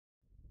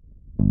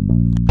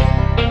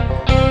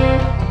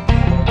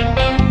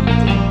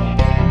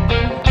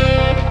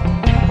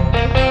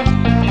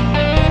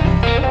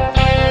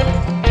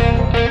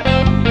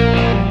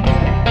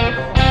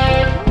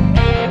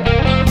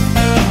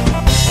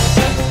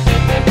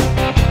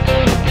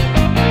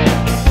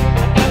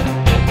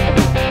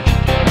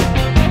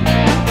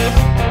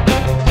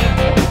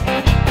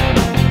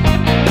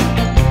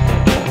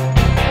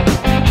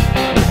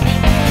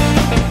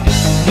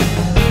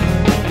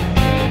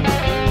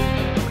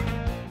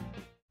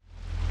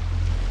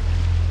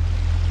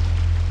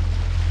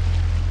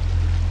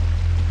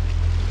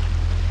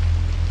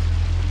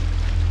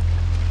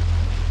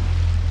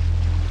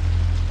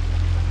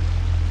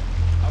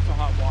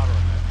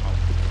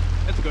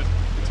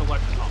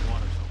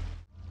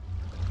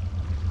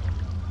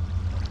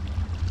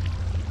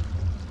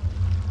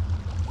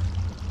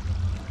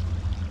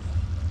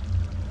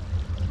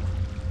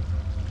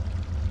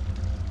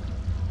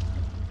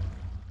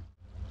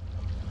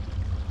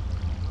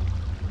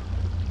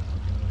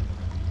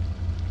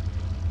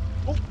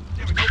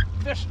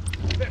Fish,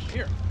 fish,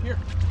 here. Okay.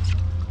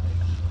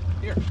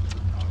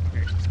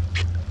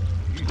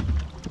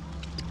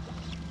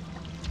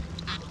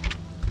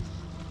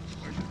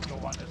 Where should we go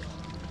on this?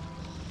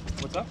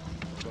 What's up?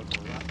 Go to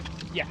the left.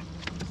 Yeah.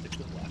 Stick to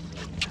the left.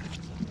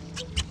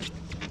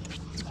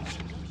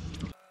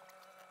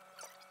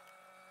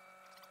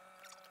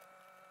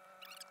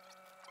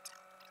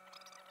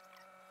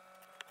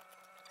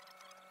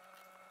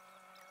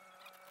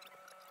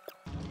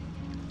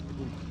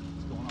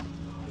 What's going on?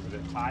 Is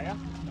it fire?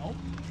 No.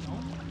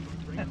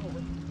 Bring it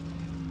over.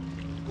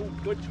 Oh,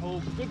 good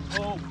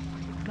toe.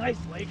 Nice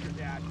Laker,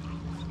 Dad.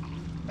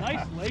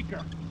 Nice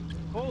Laker.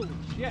 Holy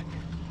shit.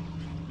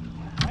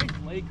 Nice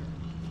Laker.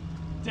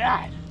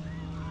 Dad.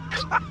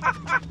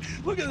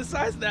 Look at the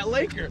size of that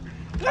Laker.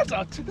 That's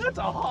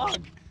a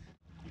hog.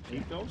 You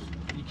keep those?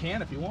 You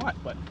can if you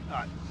want, but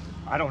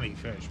I don't eat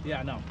fish.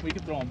 yeah, no, we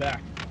can throw them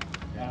back.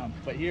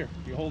 But here,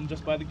 you're holding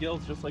just by the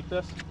gills, just like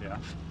this. Yeah.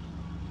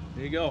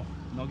 There you go,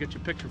 and I'll get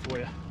you a picture for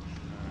you.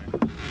 All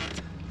right.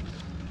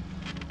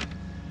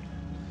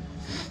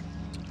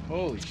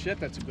 Holy shit,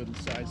 that's a good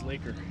size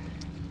Laker.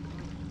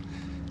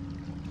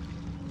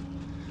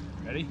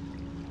 Ready?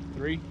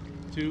 3,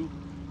 2,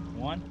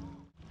 1.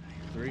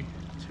 3,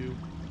 2,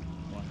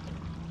 1.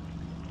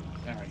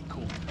 All right,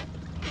 cool.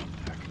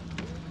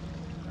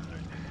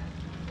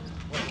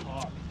 What a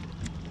hog.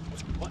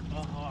 What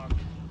a hog.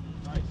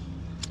 Nice.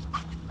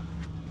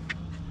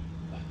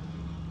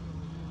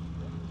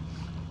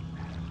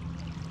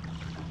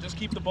 Just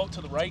keep the boat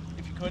to the right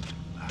if you could.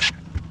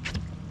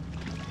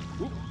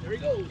 Oop, there he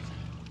goes.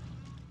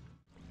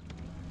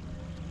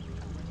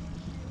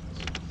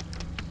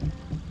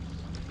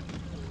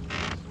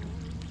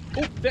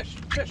 Oh, fish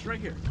right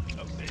here.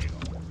 Oh, there you go.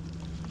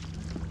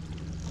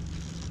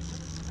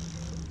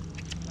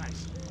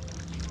 Nice.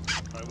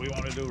 All right, what do you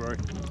want to do, Roy?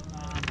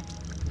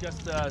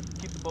 Just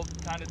keep the boat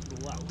kind of to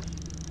the left.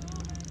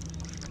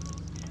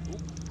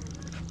 Oop.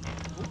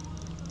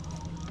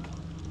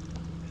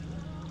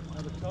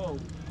 Another toe.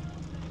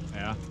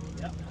 Yeah.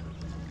 Yep.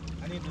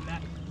 I need the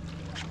net.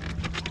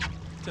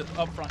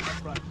 Up front.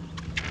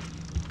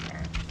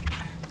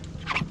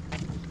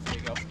 There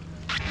you go.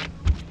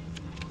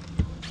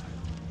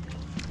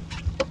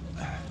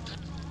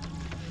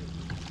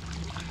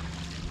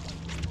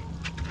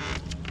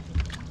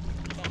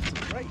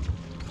 Right.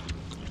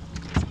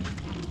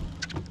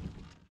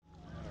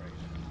 All right.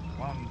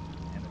 1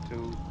 and a 2,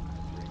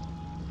 3.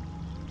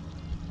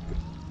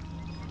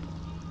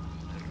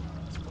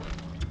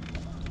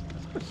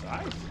 That's good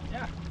size.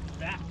 Yeah.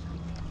 Back.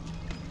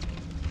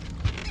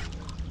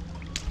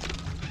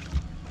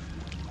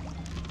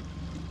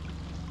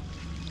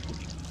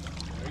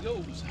 There he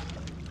goes.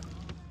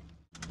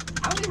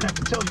 I don't even have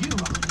to tell you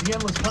the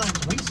endless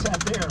times we sat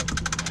there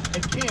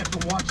at camp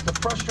and watched the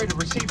frustrated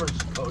receivers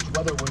coach,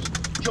 whether it was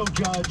Joe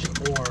Judge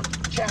or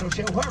Chad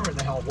O'Shea, whoever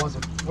the hell it was,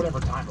 at whatever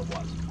time it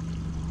was,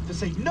 to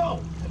say,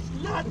 no, that's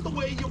not the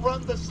way you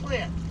run the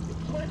slant. You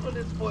plant on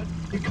this foot,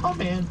 you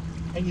come in,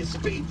 and you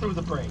speed through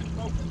the break.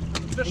 Oh,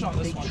 fish on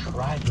this one. They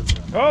tried with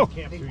them. Oh.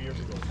 Camp 2 years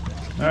ago.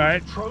 All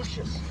right.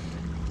 Atrocious.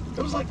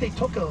 It was like they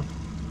took a,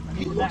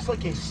 he looks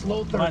like a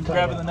slow third Mind tight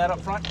grabbing end. the net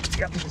up front?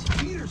 Yep. His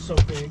feet are so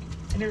big,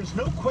 and there's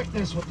no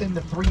quickness within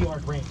the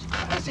 3-yard range.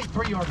 When I say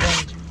 3-yard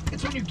range,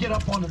 it's when you get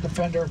up on the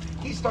defender,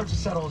 he starts to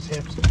settle his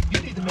hips.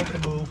 You need to make the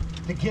move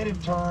to get him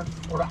turned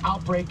or to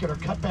outbreak it or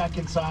cut back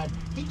inside.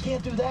 He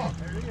can't do that.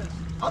 There he is.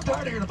 I'm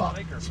tired of hearing about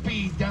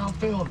speed,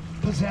 downfield,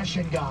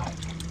 possession guy.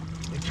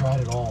 They've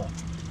tried it all.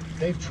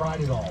 They've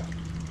tried it all.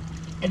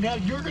 And now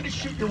you're going to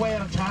shoot your way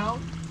out of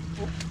town?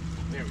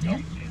 There we go.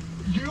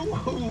 You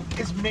who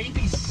is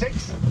maybe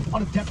 6th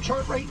on a depth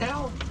chart right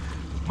now?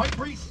 Mike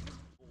Reese,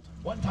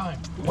 one time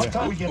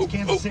against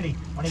Kansas City,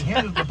 when he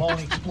handed the ball and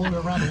he exploded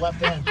around the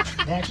left end,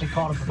 they actually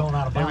caught him for going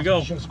out of bounds. There we go.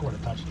 He should have scored a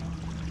touchdown.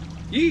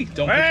 Yee,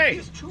 don't Hey! He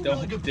has 2 Don't-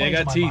 really good they plays got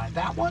in my teeth. mind.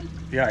 That one,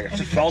 Yeah, I and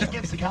just the felt catch it.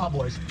 against the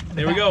Cowboys in the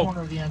There we back go.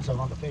 corner of the end zone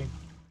on the fade.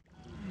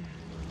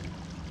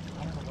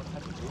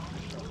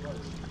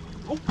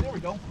 Oh, there we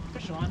go.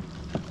 Fish on.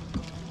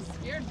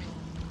 scared me.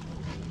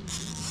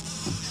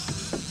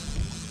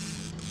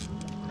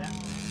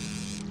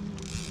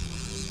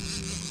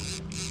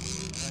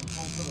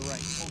 Pull to the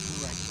right. Pull to the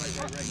right.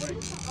 Right.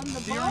 On the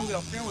Steering ball?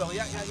 wheel.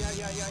 Yeah.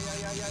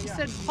 You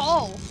said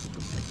pull.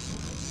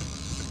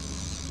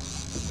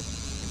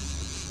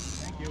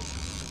 Thank you.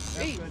 That's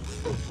Hey. good.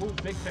 Ooh,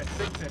 big fish.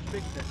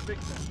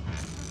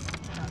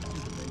 Not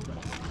super big, but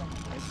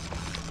somewhat big.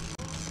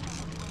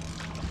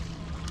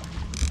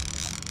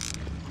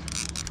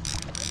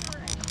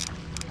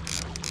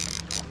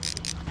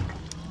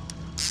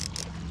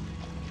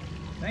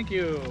 Thank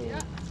you.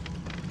 Yeah.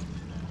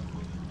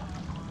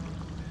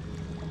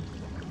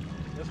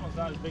 This one's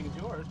not as big as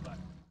yours, but.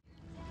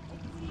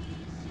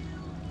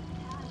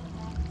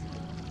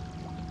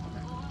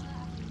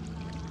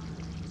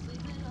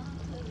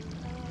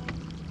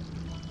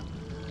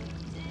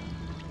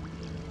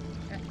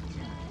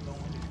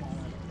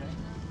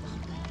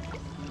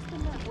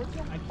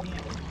 I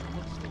can't.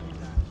 Let's slow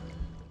down.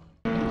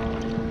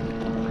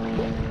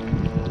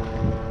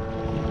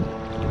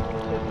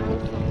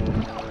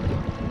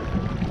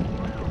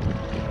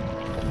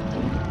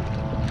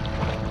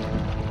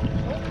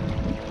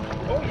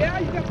 Oh yeah,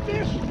 you got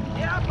fish.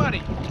 Yeah,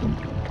 buddy.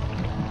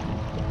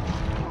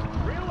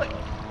 Really?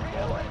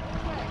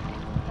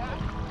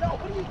 No,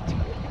 what are you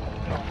doing?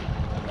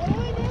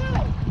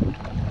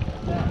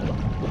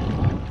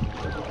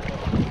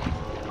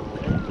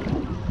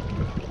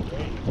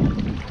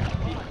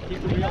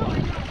 Keep it real.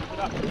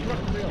 Stop. Keep it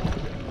real.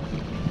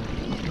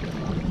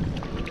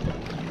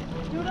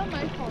 Do it on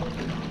my phone.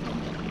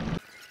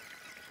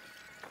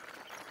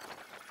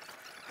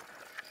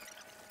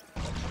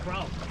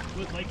 Trout.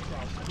 Good lake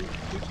trout.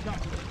 Keep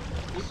coming.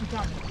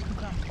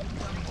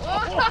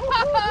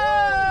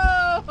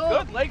 Whoa!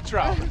 Good lake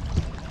trout.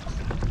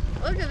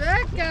 Look at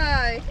that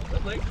guy.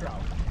 Good lake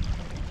trout.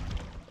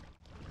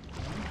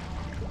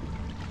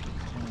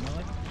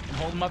 You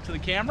hold him up to the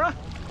camera.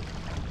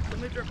 Let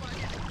me drip on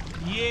you.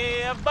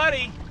 Yeah,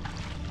 buddy.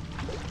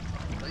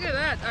 Look at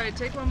that. All right,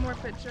 take one more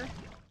picture.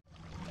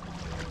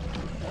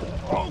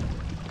 Oh.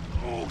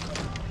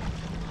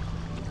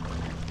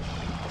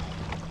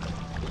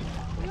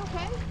 You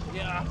okay?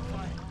 Yeah.